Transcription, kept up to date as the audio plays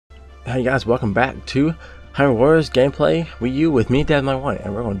Hey guys, welcome back to Hyrule Warriors gameplay Wii U with me, Dad, my one,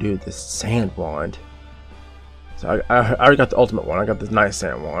 and we're going to do this sand wand. So I already got the ultimate one. I got this nice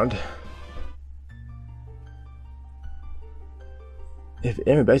sand wand. If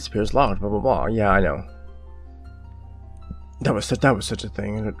enemy base appears locked, blah blah blah. Yeah, I know. That was such a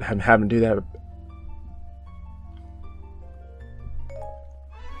thing. Having to do that.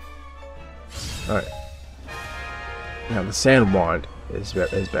 All right. Now the sand wand is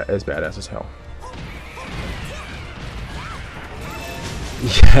badass as hell.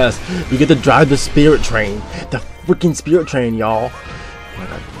 Yes, we get to drive the spirit train. The freaking spirit train, y'all. Oh my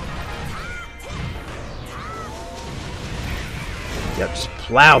god. Yep, just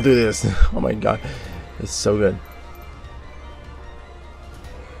plow through this. Oh my god. It's so good.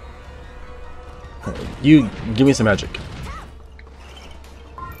 You give me some magic.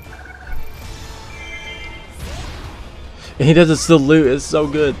 And he does a salute, it's so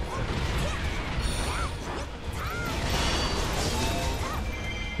good.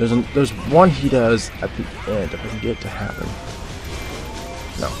 There's one he does at the end if I can get it to happen.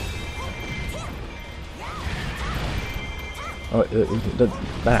 No. Oh, it does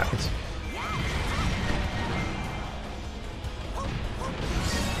that.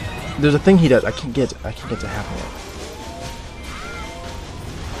 There's a thing he does. I can't get to happen yet.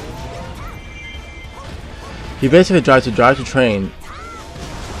 He basically drives a train.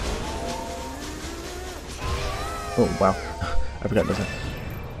 Oh wow, I forgot this.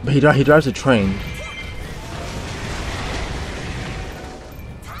 But he drives a train.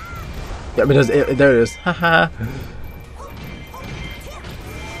 Yeah, I mean, there it is. Haha.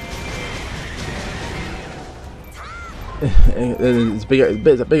 It's bigger.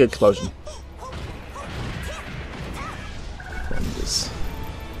 It's a big explosion. And this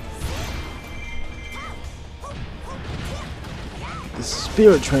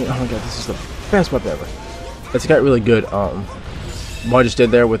spirit train. Oh my god, this is the best weapon ever. It's got really good. What I just did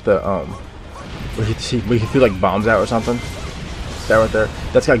there with the we can feel like bombs out or something. That right there.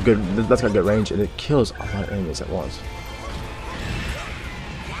 That's got good range, and it kills a lot of enemies at once.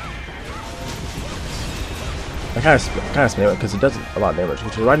 I kind of spam it because it does a lot of damage.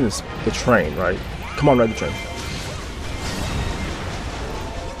 Because you're riding the train, right? Come on, ride the train.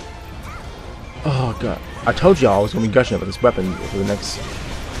 Oh god! I told y'all I was gonna be gushing about this weapon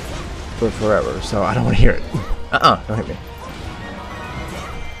for forever. So I don't want to hear it. Don't hit me.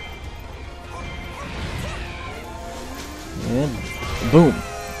 And boom.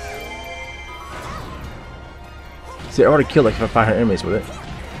 See, I already killed like 500 enemies with it.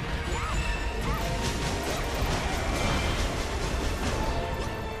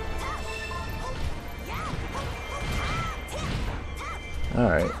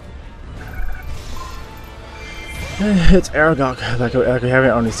 Alright. It's Aragog, like we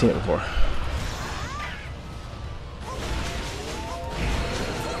haven't already seen it before.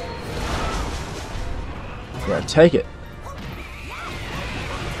 Yeah, take it.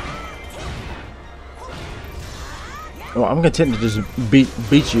 Oh, I'm content to just beat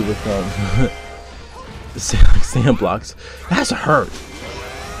you with sand blocks. That has to hurt,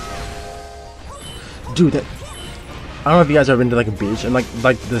 dude. That I don't know if you guys ever been to like a beach and like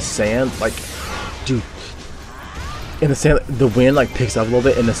the sand, like, dude, in the sand, the wind like picks up a little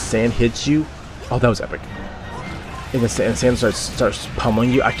bit and the sand hits you. Oh, that was epic. And the sand starts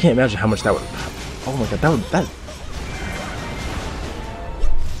pummeling you. I can't imagine how much that would. Oh my god, that.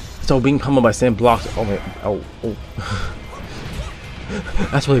 So being pummeled by sand blocks. Oh my. Oh.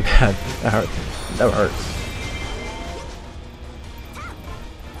 That's really bad. That hurt. That would hurt.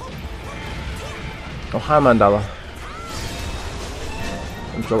 Oh hi, Mandala.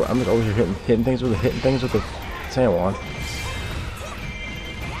 I'm just over here hitting things with the sand wand.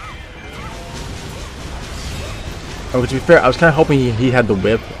 Oh, to be fair, I was kind of hoping he had the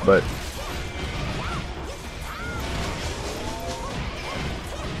whip, but.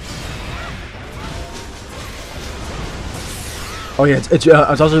 Oh yeah, it's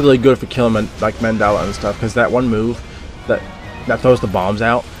also really good for killing like Mandala and stuff, because that one move that throws the bombs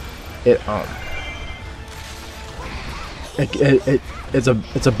out, it's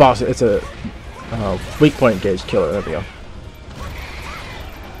a boss. It's a weak point gauge killer. There we go.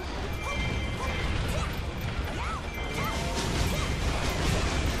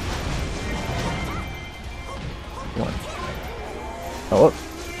 One. Oh,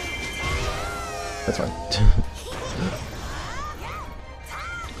 that's fine.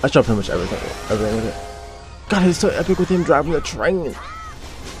 I shot pretty much everything with it. God, it's so epic with him driving the train.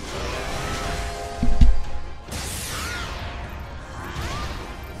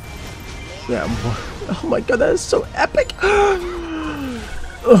 Yeah. Oh my god, that is so epic.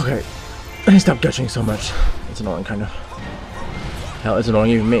 Okay. I stop gushing so much. It's annoying, kind of. Hell, it's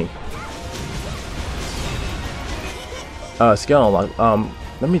annoying even me. Skill unlock.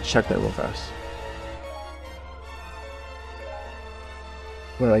 Let me check that real fast.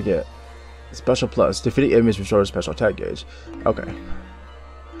 What did I get? Special plus. Defeating enemies restores special attack gauge. Okay.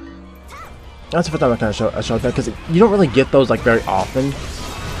 That's the first time I showed that, because you don't really get those like very often.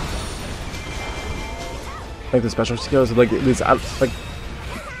 Like the special skills, like at least like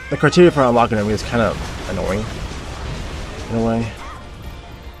the criteria for unlocking them is kind of annoying in a way.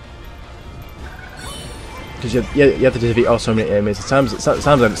 Because you have to defeat so many enemies. Sometimes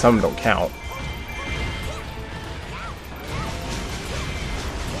some of them don't count.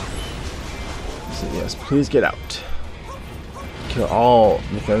 So yes, please get out. Kill all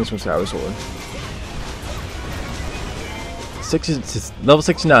the things from Skyward Sword. Level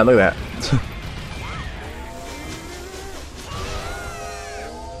 69. Look at that.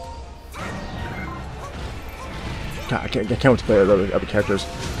 God, I can't wait to play other characters.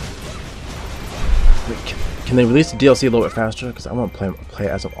 Can they release the DLC a little bit faster? Because I want to play it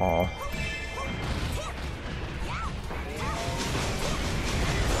as of all.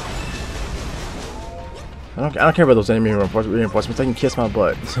 I don't care about those enemy reinforcements. They can kiss my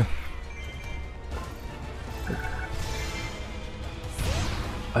butt.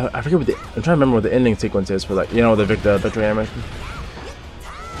 I forget what I'm trying to remember what the ending sequence is for, like, you know, the victory animation.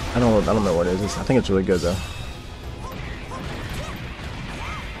 I don't know what it is. I think it's really good though.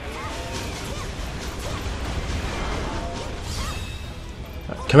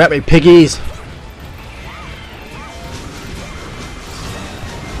 Come at me, piggies!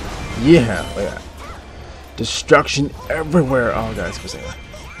 Yeah, look at that. Destruction everywhere. Oh, guys, for saying that.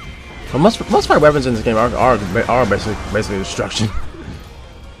 Well, most of our weapons in this game are basically destruction.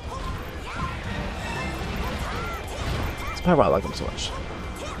 That's probably why I like them so much.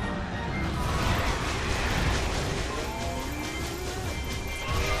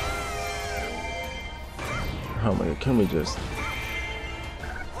 Oh my god, can we just...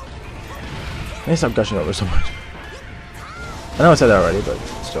 I need to stop gushing over so much. I know I said that already, but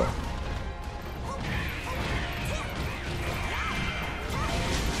still.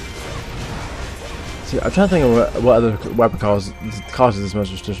 See, I'm trying to think of what other weapon causes this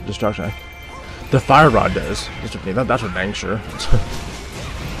much destruction. The fire rod does. That's for dang sure.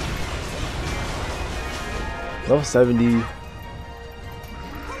 Level 70.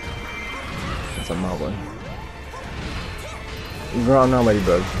 That's a moblin. Girl, I'm not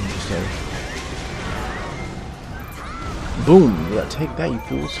ladybug. Interesting. Boom! Yeah, take that, you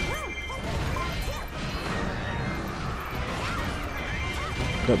fools.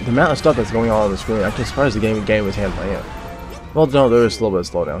 The amount of stuff that's going on the screen, I'm just surprised the game was handling it. Well, no, there is a little bit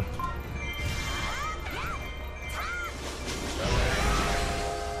of slowdown.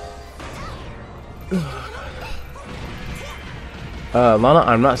 Lana,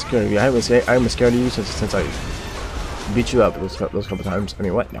 I'm not scared of you. I haven't been scared of you since I beat you up those couple times. I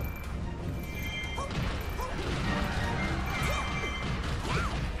mean, what? No.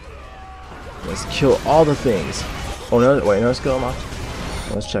 Let's kill all the things. Oh no! Wait, no skill unlocked.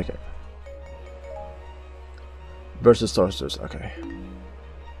 Let's check it. Versus sorcerers. Okay.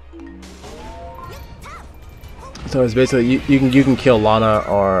 So it's basically you can kill Lana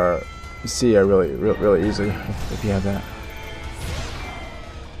or Sia really easily if you have that.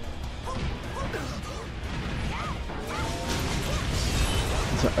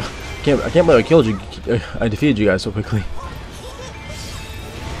 I can't believe I killed you. I defeated you guys so quickly.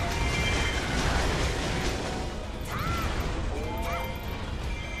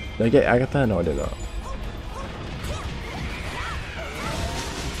 Did I get Agatha? No, I did not.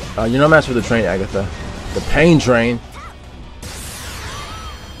 You're no match for the train, Agatha. The pain train.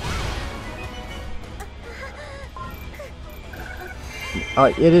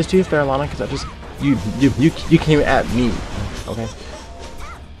 It is too fair, Lana, because I just you came at me. Okay.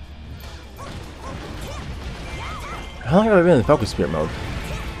 How long have I been in focus spirit mode?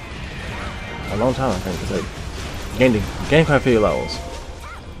 A long time, I think. Because I gained quite a few levels.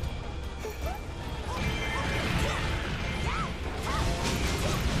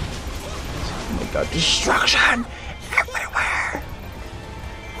 Oh my god, destruction everywhere!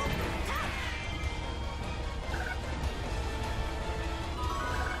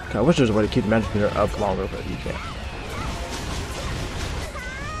 Okay, I wish there was a way to keep the magic meter up longer, but you can't.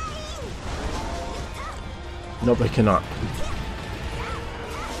 Nope, I cannot.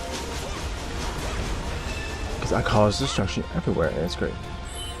 Because I cause destruction everywhere, and it's great.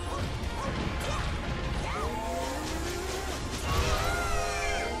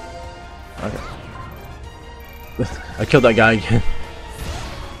 Okay. I killed that guy again.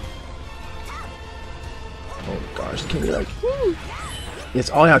 gosh, can we like... It's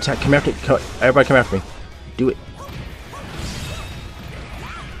all out attack. Come after me. Everybody come after me. Do it.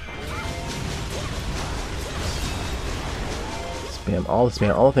 Spam all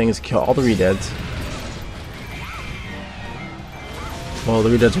the things. Kill all the redeads. Well, the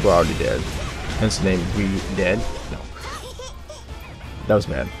redeads were already dead. Hence the name Re-Dead. No. That was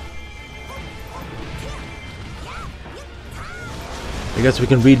bad. I guess we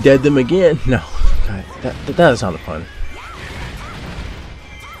can re-dead them again. No. God, that sounded fun.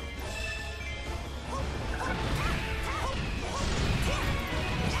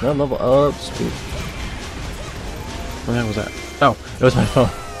 It's not level up. Sweet. What the heck was that? Oh, it was my phone.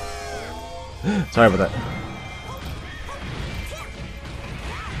 Sorry about that.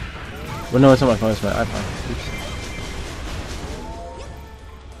 Well, no, it's not my phone. It's my iPhone.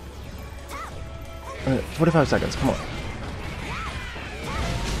 Oops. 45 seconds. Come on.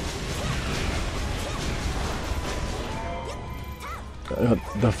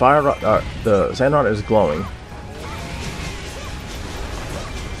 The fire rod, the sand rod is glowing.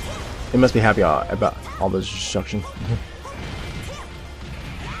 It must be happy about all this destruction.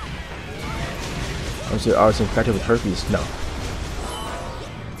 I was infected with herpes. No.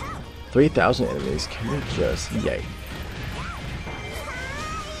 3,000 enemies. Can we just yay?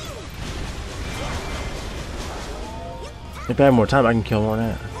 If I have more time, I can kill more than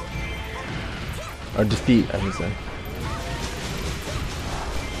that. Or defeat, I should say.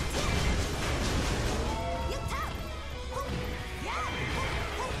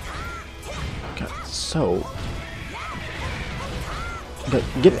 So,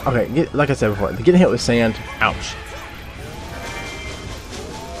 get like I said before, getting hit with sand, ouch.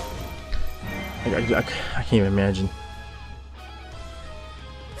 I can't even imagine.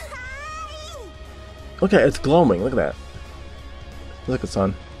 Okay, it's glowing. Look at that. Look at the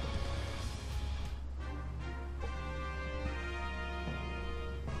sun.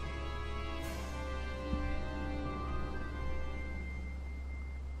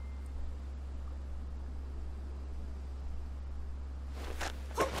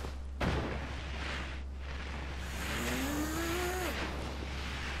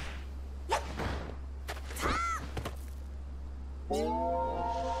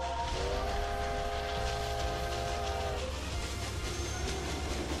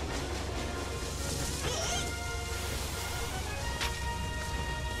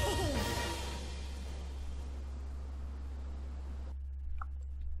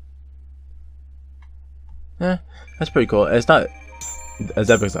 That's pretty cool. It's not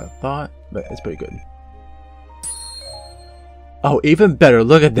as epic as I thought, but it's pretty good. Oh, even better.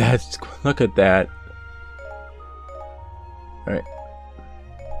 Look at that. Look at that. Alright.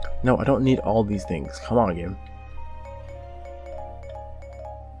 No, I don't need all these things. Come on, game.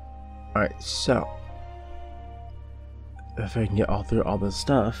 Alright, so. If I can get all through all this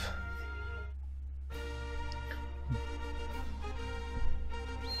stuff.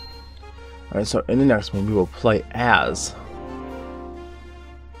 Alright, so in the next one we will play as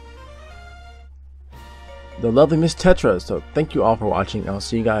the lovely Miss Tetra. So thank you all for watching. I'll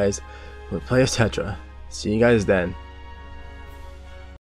see you guys when we play as Tetra. See you guys then.